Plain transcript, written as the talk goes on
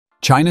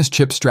China's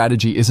chip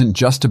strategy isn't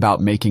just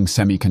about making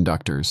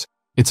semiconductors.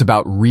 It's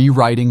about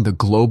rewriting the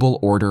global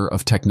order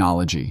of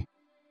technology.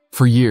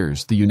 For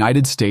years, the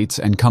United States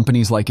and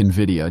companies like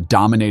Nvidia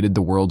dominated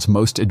the world's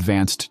most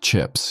advanced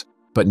chips.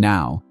 But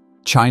now,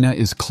 China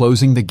is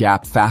closing the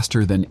gap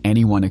faster than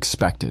anyone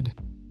expected.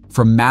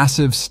 From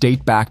massive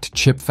state-backed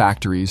chip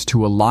factories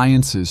to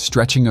alliances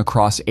stretching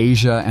across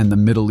Asia and the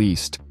Middle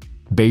East,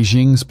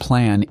 Beijing's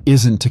plan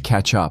isn't to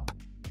catch up,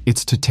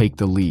 it's to take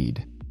the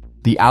lead.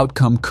 The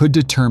outcome could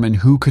determine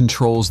who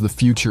controls the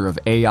future of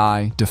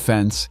AI,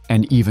 defense,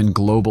 and even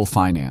global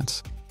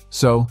finance.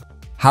 So,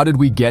 how did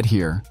we get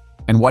here?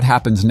 And what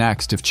happens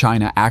next if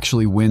China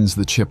actually wins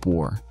the chip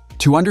war?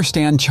 To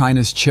understand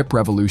China's chip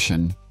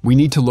revolution, we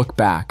need to look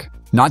back,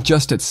 not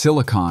just at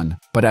silicon,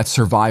 but at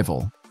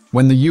survival.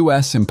 When the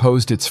US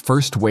imposed its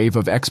first wave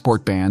of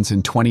export bans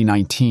in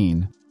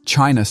 2019,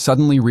 China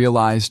suddenly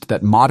realized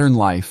that modern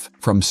life,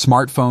 from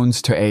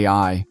smartphones to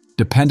AI,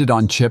 depended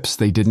on chips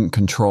they didn't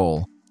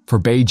control. For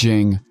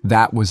Beijing,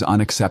 that was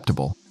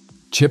unacceptable.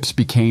 Chips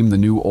became the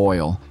new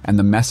oil, and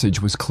the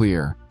message was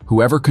clear: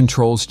 whoever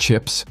controls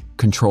chips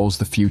controls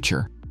the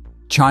future.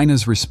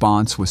 China's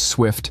response was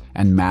swift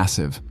and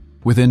massive.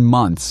 Within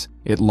months,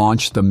 it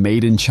launched the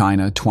Made in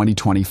China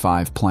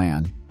 2025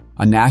 plan,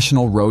 a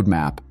national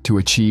roadmap to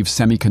achieve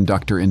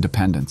semiconductor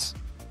independence.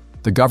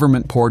 The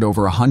government poured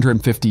over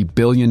 $150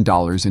 billion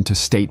into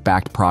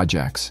state-backed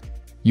projects.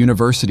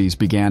 Universities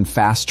began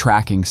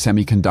fast-tracking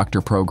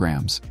semiconductor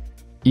programs.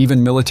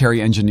 Even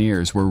military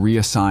engineers were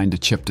reassigned to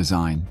chip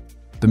design.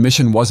 The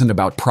mission wasn't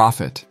about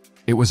profit,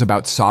 it was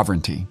about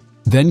sovereignty.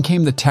 Then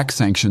came the tech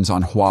sanctions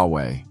on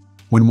Huawei.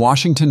 When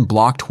Washington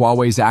blocked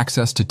Huawei's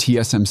access to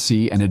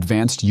TSMC and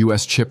advanced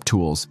US chip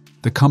tools,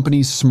 the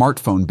company's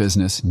smartphone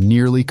business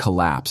nearly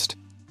collapsed.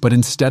 But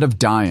instead of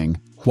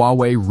dying,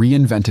 Huawei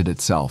reinvented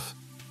itself.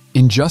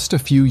 In just a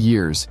few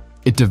years,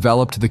 it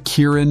developed the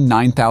Kirin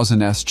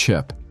 9000S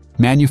chip,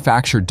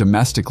 manufactured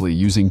domestically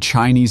using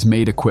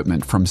Chinese-made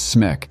equipment from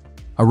SMIC,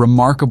 a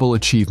remarkable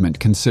achievement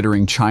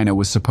considering China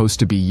was supposed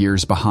to be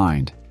years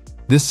behind.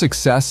 This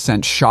success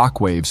sent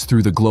shockwaves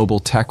through the global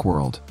tech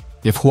world.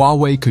 If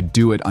Huawei could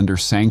do it under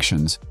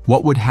sanctions,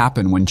 what would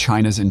happen when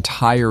China's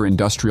entire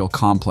industrial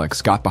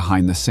complex got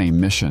behind the same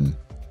mission?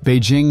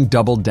 Beijing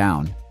doubled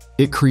down.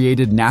 It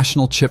created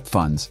national chip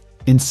funds,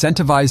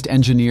 incentivized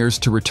engineers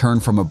to return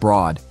from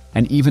abroad,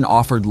 and even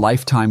offered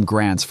lifetime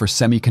grants for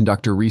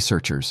semiconductor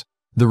researchers.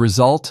 The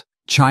result?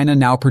 China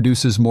now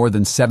produces more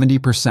than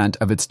 70%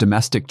 of its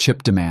domestic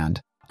chip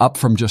demand, up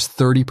from just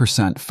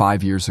 30%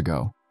 5 years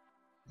ago.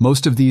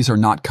 Most of these are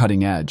not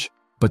cutting edge,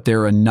 but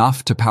they're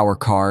enough to power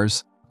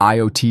cars,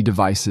 IoT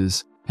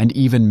devices, and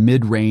even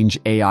mid-range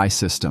AI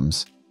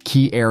systems,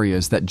 key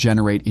areas that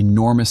generate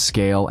enormous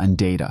scale and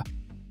data.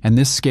 And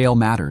this scale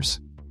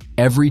matters.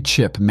 Every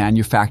chip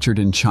manufactured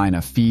in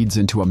China feeds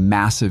into a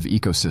massive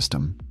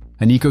ecosystem,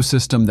 an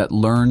ecosystem that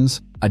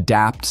learns,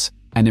 adapts,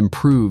 and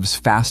improves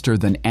faster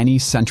than any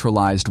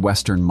centralized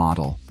Western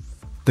model.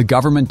 The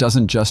government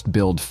doesn't just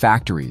build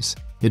factories,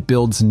 it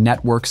builds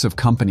networks of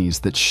companies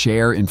that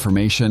share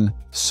information,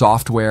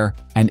 software,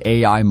 and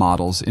AI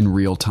models in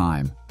real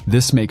time.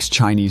 This makes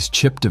Chinese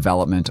chip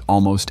development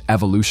almost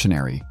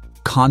evolutionary,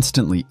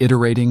 constantly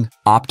iterating,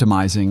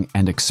 optimizing,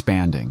 and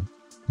expanding.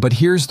 But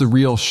here's the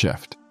real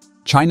shift.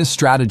 China's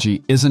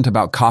strategy isn't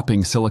about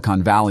copying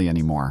Silicon Valley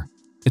anymore.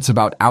 It's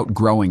about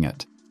outgrowing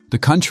it. The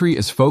country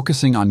is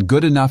focusing on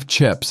good enough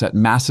chips at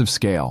massive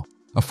scale,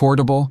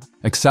 affordable,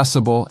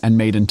 accessible, and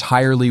made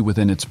entirely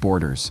within its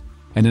borders.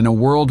 And in a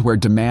world where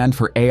demand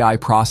for AI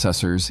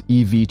processors,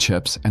 EV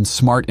chips, and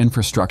smart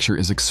infrastructure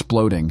is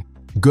exploding,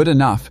 good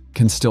enough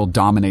can still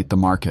dominate the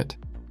market.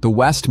 The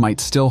West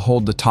might still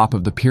hold the top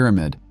of the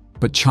pyramid,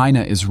 but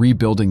China is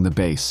rebuilding the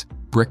base,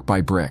 brick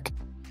by brick.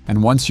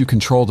 And once you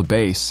control the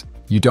base,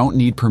 you don't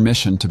need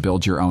permission to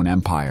build your own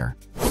empire.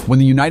 When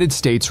the United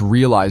States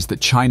realized that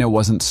China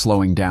wasn't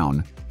slowing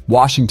down,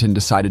 Washington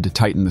decided to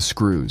tighten the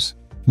screws.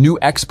 New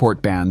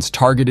export bans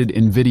targeted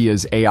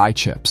Nvidia's AI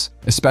chips,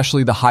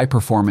 especially the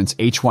high-performance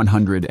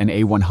H100 and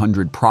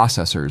A100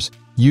 processors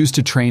used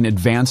to train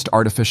advanced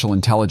artificial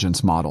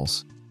intelligence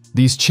models.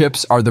 These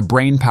chips are the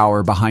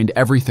brainpower behind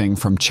everything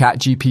from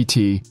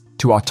ChatGPT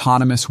to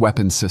autonomous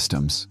weapons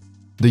systems.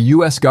 The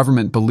US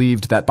government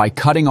believed that by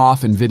cutting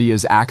off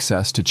Nvidia's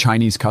access to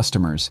Chinese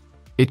customers,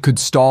 it could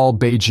stall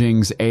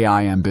Beijing's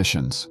AI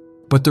ambitions.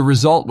 But the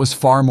result was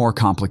far more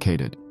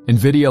complicated.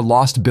 Nvidia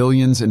lost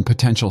billions in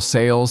potential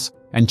sales,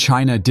 and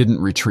China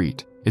didn't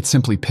retreat. It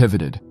simply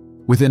pivoted.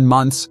 Within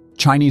months,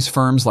 Chinese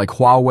firms like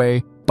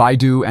Huawei,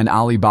 Baidu, and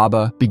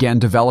Alibaba began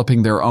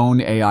developing their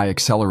own AI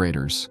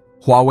accelerators.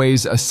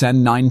 Huawei's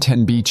Ascend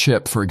 910B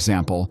chip, for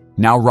example,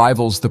 now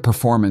rivals the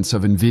performance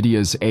of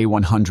Nvidia's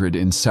A100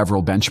 in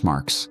several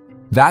benchmarks.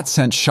 That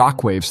sent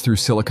shockwaves through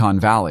Silicon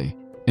Valley.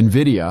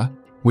 Nvidia,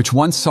 which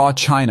once saw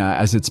China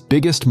as its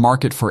biggest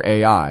market for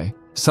AI,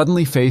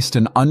 suddenly faced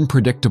an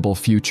unpredictable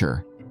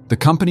future. The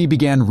company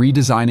began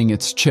redesigning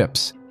its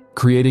chips,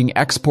 creating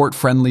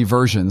export-friendly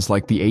versions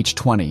like the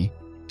H20,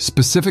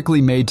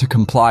 specifically made to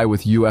comply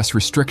with US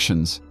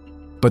restrictions.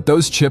 But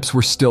those chips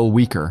were still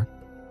weaker,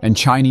 and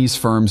Chinese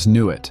firms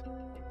knew it.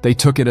 They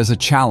took it as a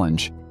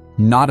challenge,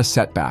 not a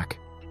setback.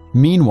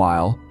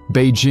 Meanwhile,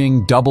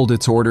 Beijing doubled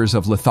its orders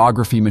of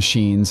lithography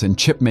machines and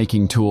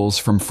chip-making tools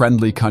from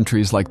friendly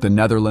countries like the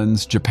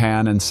Netherlands,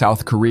 Japan, and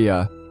South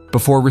Korea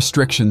before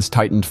restrictions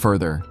tightened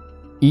further.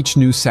 Each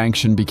new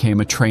sanction became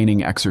a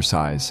training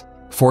exercise,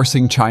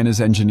 forcing China's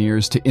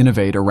engineers to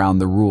innovate around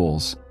the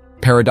rules.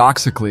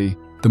 Paradoxically,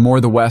 the more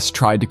the West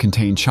tried to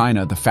contain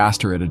China, the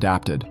faster it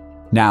adapted.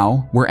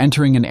 Now, we're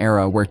entering an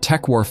era where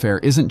tech warfare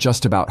isn't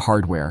just about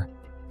hardware.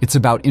 It's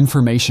about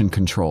information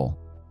control.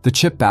 The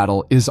chip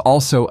battle is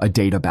also a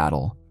data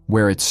battle,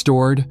 where it's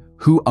stored,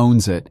 who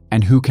owns it,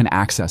 and who can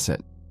access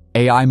it.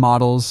 AI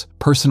models,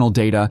 personal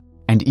data,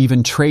 and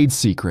even trade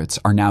secrets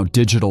are now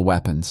digital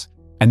weapons.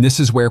 And this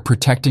is where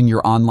protecting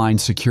your online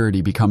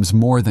security becomes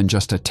more than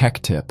just a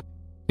tech tip.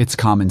 It's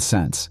common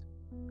sense.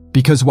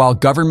 Because while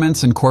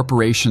governments and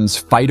corporations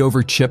fight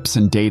over chips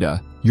and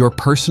data, your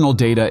personal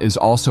data is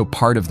also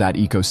part of that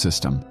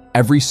ecosystem.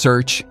 Every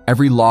search,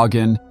 every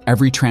login,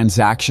 every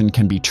transaction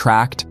can be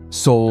tracked,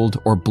 sold,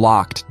 or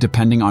blocked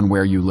depending on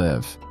where you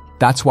live.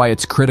 That's why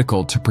it's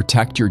critical to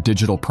protect your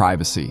digital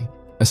privacy,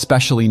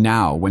 especially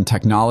now when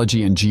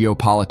technology and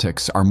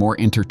geopolitics are more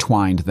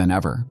intertwined than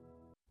ever.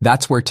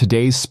 That's where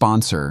today's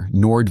sponsor,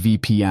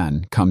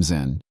 NordVPN, comes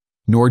in.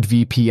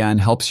 NordVPN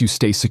helps you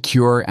stay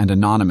secure and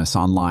anonymous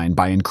online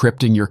by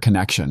encrypting your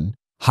connection,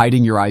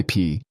 hiding your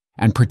IP,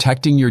 and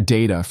protecting your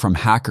data from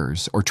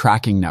hackers or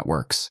tracking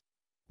networks.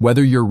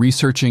 Whether you're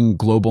researching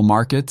global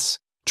markets,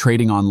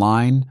 trading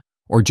online,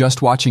 or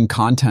just watching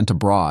content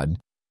abroad,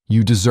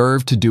 you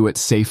deserve to do it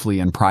safely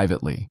and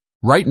privately.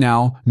 Right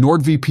now,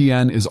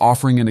 NordVPN is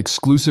offering an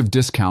exclusive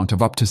discount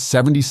of up to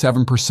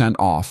 77%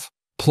 off,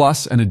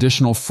 plus an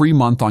additional free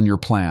month on your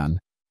plan.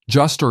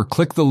 Just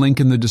click the link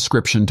in the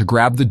description to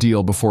grab the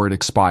deal before it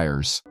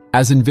expires.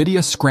 As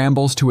Nvidia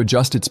scrambles to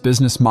adjust its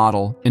business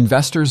model,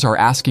 investors are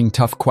asking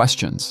tough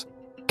questions.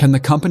 Can the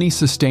company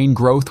sustain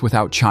growth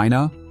without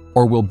China?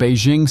 Or will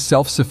Beijing's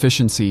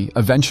self-sufficiency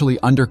eventually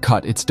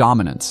undercut its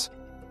dominance?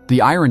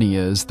 The irony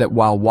is that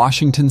while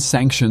Washington's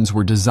sanctions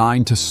were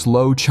designed to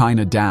slow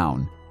China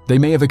down, they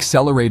may have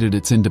accelerated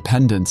its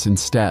independence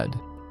instead.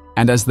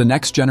 And as the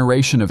next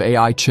generation of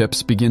AI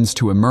chips begins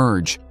to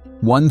emerge,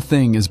 one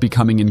thing is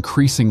becoming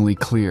increasingly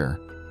clear.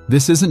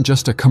 This isn't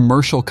just a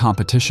commercial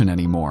competition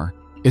anymore.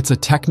 It's a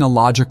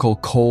technological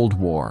Cold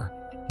War.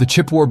 The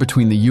chip war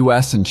between the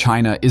US and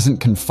China isn't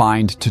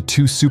confined to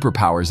two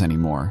superpowers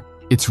anymore.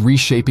 It's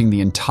reshaping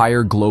the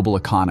entire global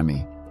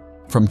economy.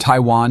 From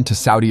Taiwan to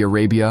Saudi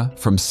Arabia,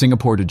 from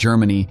Singapore to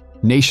Germany,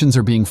 nations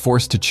are being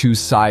forced to choose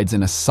sides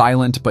in a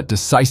silent but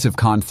decisive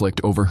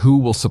conflict over who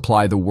will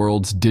supply the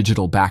world's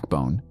digital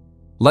backbone.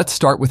 Let's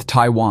start with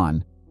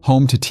Taiwan,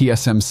 home to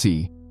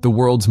TSMC, the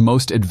world's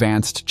most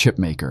advanced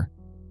chipmaker.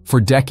 For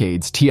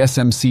decades,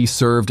 TSMC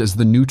served as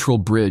the neutral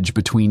bridge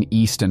between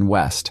East and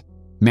West,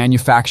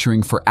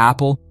 manufacturing for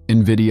Apple,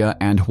 Nvidia,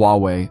 and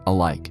Huawei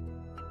alike.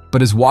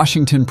 But as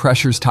Washington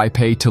pressures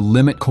Taipei to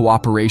limit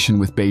cooperation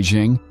with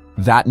Beijing,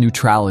 that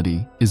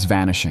neutrality is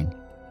vanishing.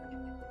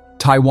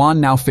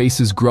 Taiwan now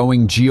faces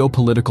growing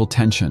geopolitical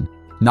tension,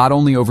 not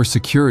only over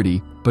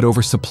security, but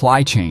over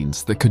supply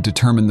chains that could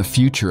determine the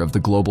future of the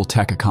global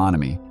tech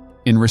economy.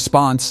 In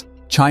response,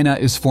 China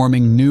is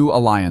forming new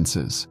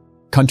alliances.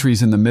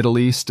 Countries in the Middle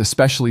East,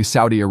 especially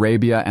Saudi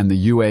Arabia and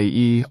the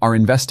UAE, are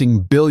investing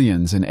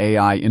billions in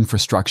AI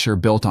infrastructure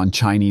built on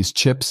Chinese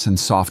chips and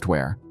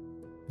software.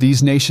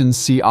 These nations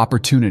see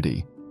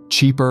opportunity,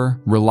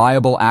 cheaper,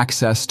 reliable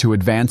access to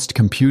advanced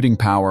computing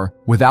power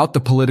without the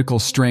political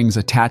strings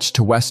attached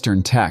to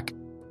Western tech.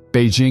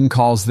 Beijing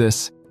calls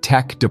this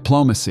tech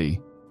diplomacy,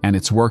 and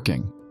it's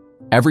working.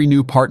 Every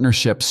new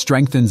partnership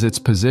strengthens its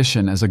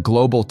position as a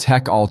global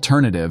tech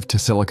alternative to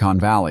Silicon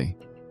Valley.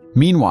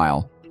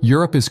 Meanwhile,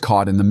 Europe is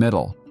caught in the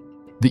middle.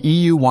 The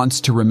EU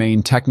wants to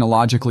remain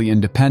technologically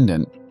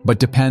independent, but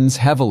depends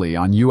heavily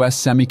on US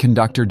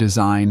semiconductor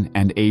design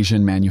and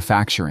Asian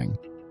manufacturing.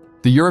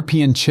 The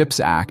European Chips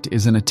Act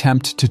is an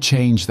attempt to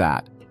change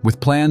that, with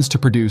plans to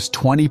produce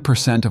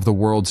 20% of the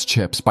world's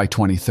chips by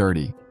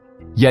 2030.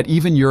 Yet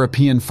even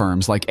European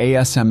firms like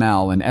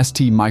ASML and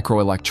ST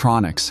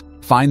Microelectronics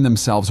find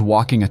themselves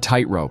walking a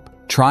tightrope,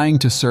 trying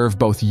to serve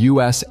both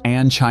US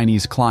and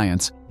Chinese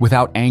clients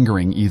without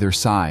angering either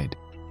side.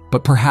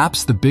 But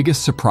perhaps the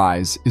biggest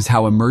surprise is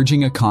how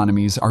emerging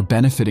economies are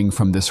benefiting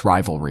from this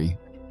rivalry.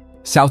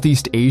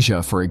 Southeast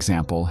Asia, for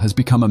example, has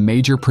become a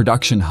major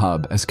production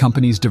hub as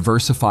companies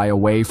diversify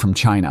away from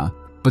China,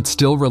 but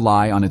still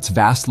rely on its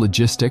vast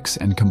logistics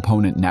and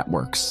component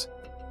networks.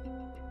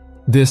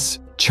 This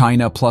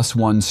China plus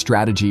one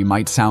strategy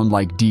might sound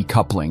like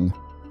decoupling,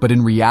 but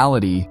in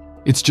reality,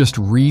 it's just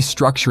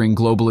restructuring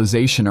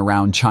globalization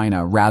around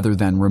China rather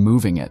than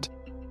removing it.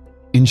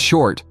 In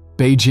short,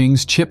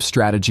 Beijing's chip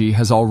strategy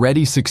has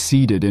already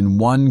succeeded in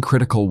one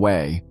critical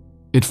way.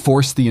 It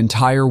forced the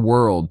entire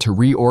world to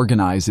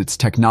reorganize its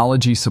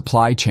technology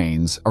supply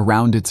chains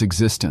around its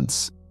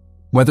existence.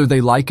 Whether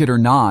they like it or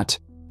not,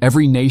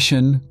 Every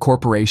nation,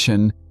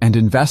 corporation, and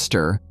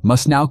investor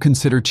must now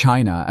consider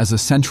China as a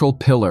central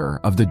pillar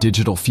of the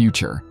digital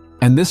future.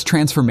 And this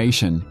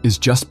transformation is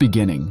just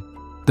beginning.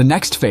 The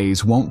next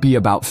phase won't be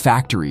about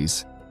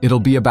factories. It'll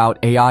be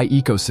about AI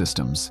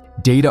ecosystems,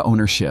 data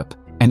ownership,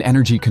 and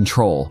energy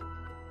control.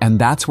 And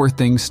that's where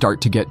things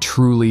start to get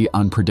truly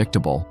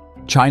unpredictable.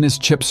 China's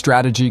chip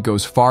strategy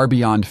goes far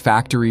beyond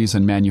factories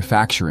and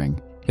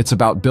manufacturing. It's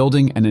about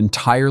building an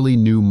entirely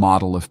new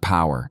model of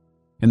power.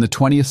 In the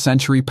 20th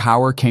century,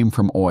 power came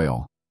from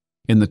oil.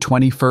 In the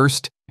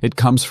 21st, it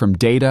comes from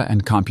data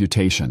and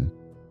computation.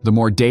 The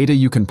more data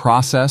you can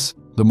process,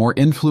 the more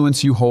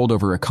influence you hold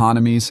over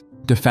economies,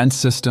 defense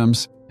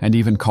systems, and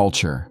even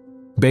culture.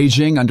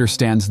 Beijing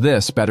understands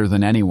this better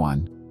than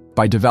anyone.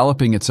 By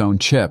developing its own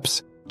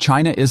chips,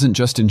 China isn't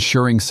just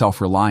ensuring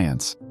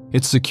self-reliance,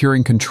 it's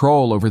securing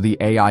control over the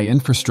AI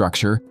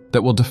infrastructure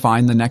that will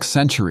define the next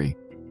century.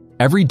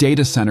 Every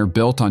data center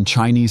built on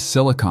Chinese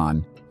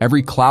silicon,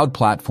 every cloud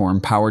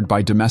platform powered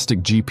by domestic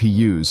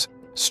GPUs,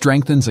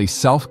 strengthens a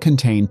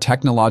self-contained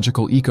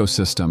technological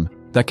ecosystem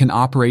that can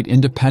operate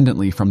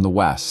independently from the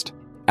West.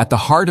 At the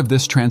heart of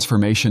this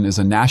transformation is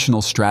a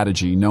national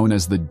strategy known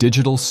as the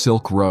Digital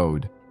Silk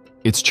Road.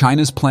 It's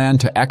China's plan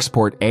to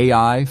export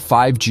AI,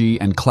 5G,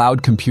 and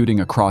cloud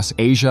computing across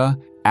Asia,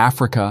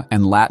 Africa,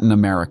 and Latin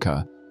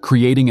America,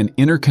 creating an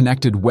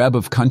interconnected web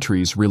of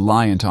countries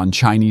reliant on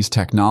Chinese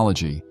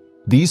technology.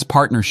 These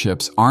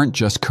partnerships aren't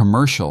just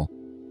commercial,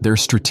 they're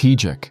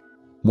strategic.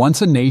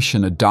 Once a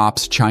nation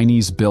adopts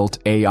Chinese-built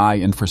AI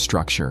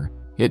infrastructure,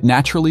 it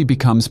naturally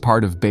becomes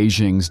part of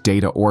Beijing's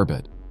data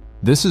orbit.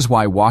 This is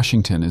why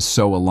Washington is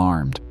so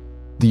alarmed.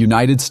 The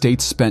United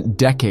States spent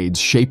decades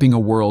shaping a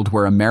world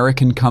where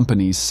American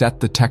companies set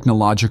the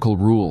technological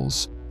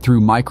rules through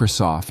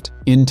Microsoft,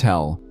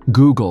 Intel,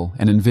 Google,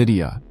 and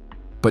Nvidia.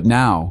 But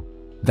now,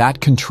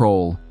 that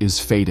control is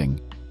fading.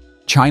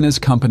 China's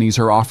companies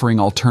are offering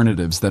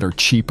alternatives that are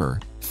cheaper,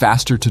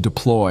 faster to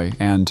deploy,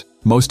 and,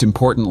 most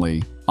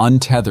importantly,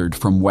 untethered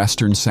from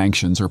Western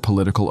sanctions or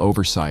political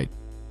oversight.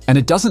 And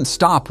it doesn't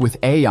stop with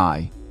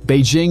AI.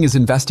 Beijing is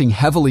investing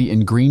heavily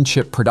in green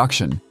chip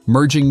production,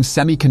 merging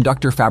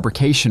semiconductor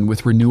fabrication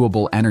with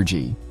renewable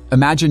energy.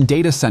 Imagine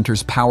data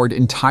centers powered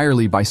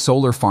entirely by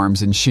solar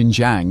farms in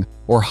Xinjiang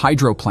or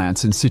hydro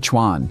plants in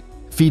Sichuan,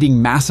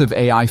 feeding massive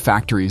AI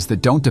factories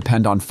that don't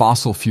depend on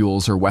fossil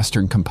fuels or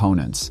Western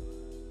components.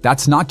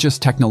 That's not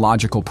just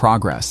technological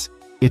progress,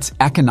 it's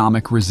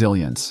economic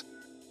resilience.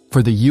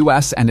 For the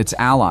US and its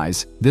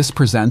allies, this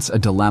presents a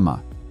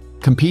dilemma.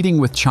 Competing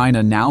with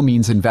China now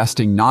means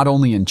investing not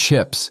only in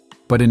chips,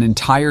 but in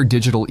entire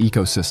digital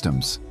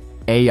ecosystems,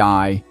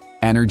 AI,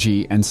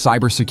 energy, and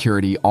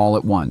cybersecurity all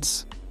at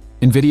once.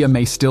 Nvidia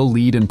may still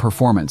lead in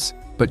performance,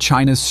 but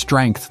China's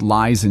strength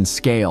lies in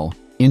scale,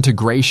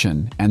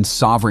 integration, and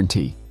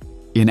sovereignty.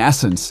 In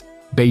essence,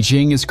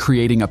 Beijing is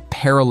creating a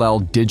parallel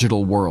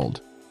digital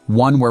world,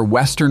 one where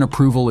Western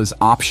approval is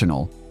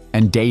optional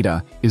and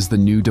data is the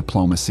new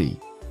diplomacy.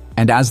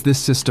 And as this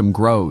system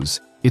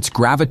grows, its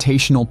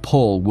gravitational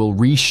pull will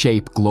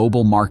reshape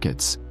global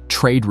markets,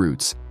 trade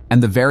routes,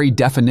 and the very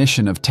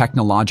definition of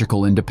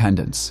technological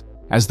independence.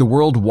 As the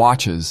world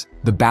watches,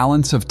 the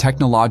balance of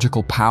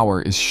technological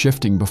power is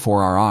shifting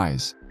before our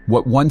eyes.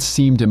 What once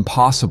seemed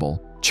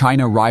impossible,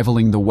 China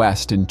rivaling the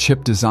West in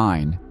chip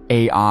design,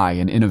 AI,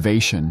 and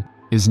innovation,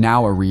 is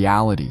now a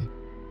reality.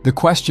 The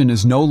question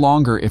is no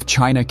longer if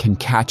China can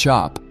catch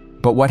up,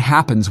 but what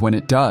happens when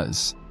it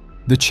does.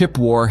 The chip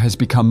war has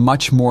become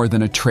much more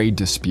than a trade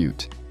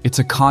dispute. It's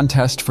a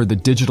contest for the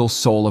digital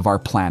soul of our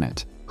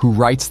planet, who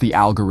writes the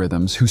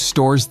algorithms, who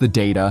stores the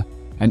data,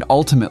 and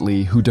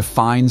ultimately who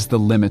defines the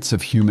limits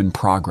of human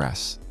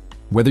progress.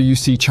 Whether you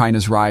see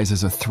China's rise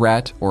as a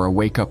threat or a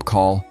wake-up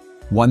call,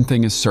 one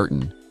thing is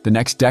certain: the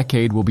next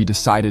decade will be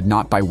decided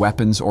not by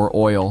weapons or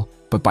oil,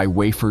 but by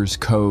wafers,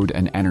 code,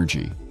 and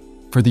energy.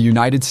 For the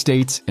United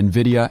States,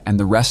 Nvidia, and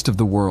the rest of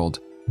the world,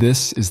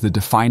 this is the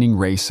defining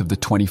race of the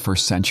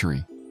 21st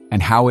century,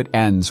 and how it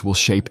ends will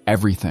shape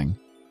everything,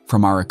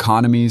 from our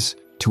economies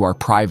to our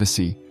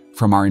privacy,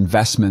 from our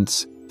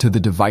investments to the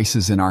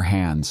devices in our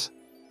hands.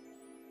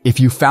 If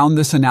you found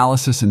this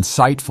analysis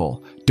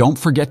insightful, don't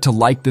forget to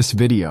like this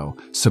video,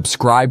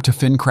 subscribe to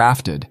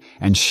FinCrafted,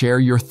 and share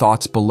your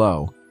thoughts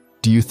below.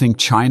 Do you think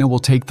China will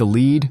take the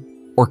lead,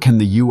 or can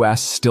the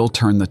US still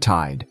turn the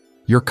tide?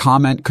 Your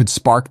comment could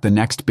spark the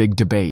next big debate.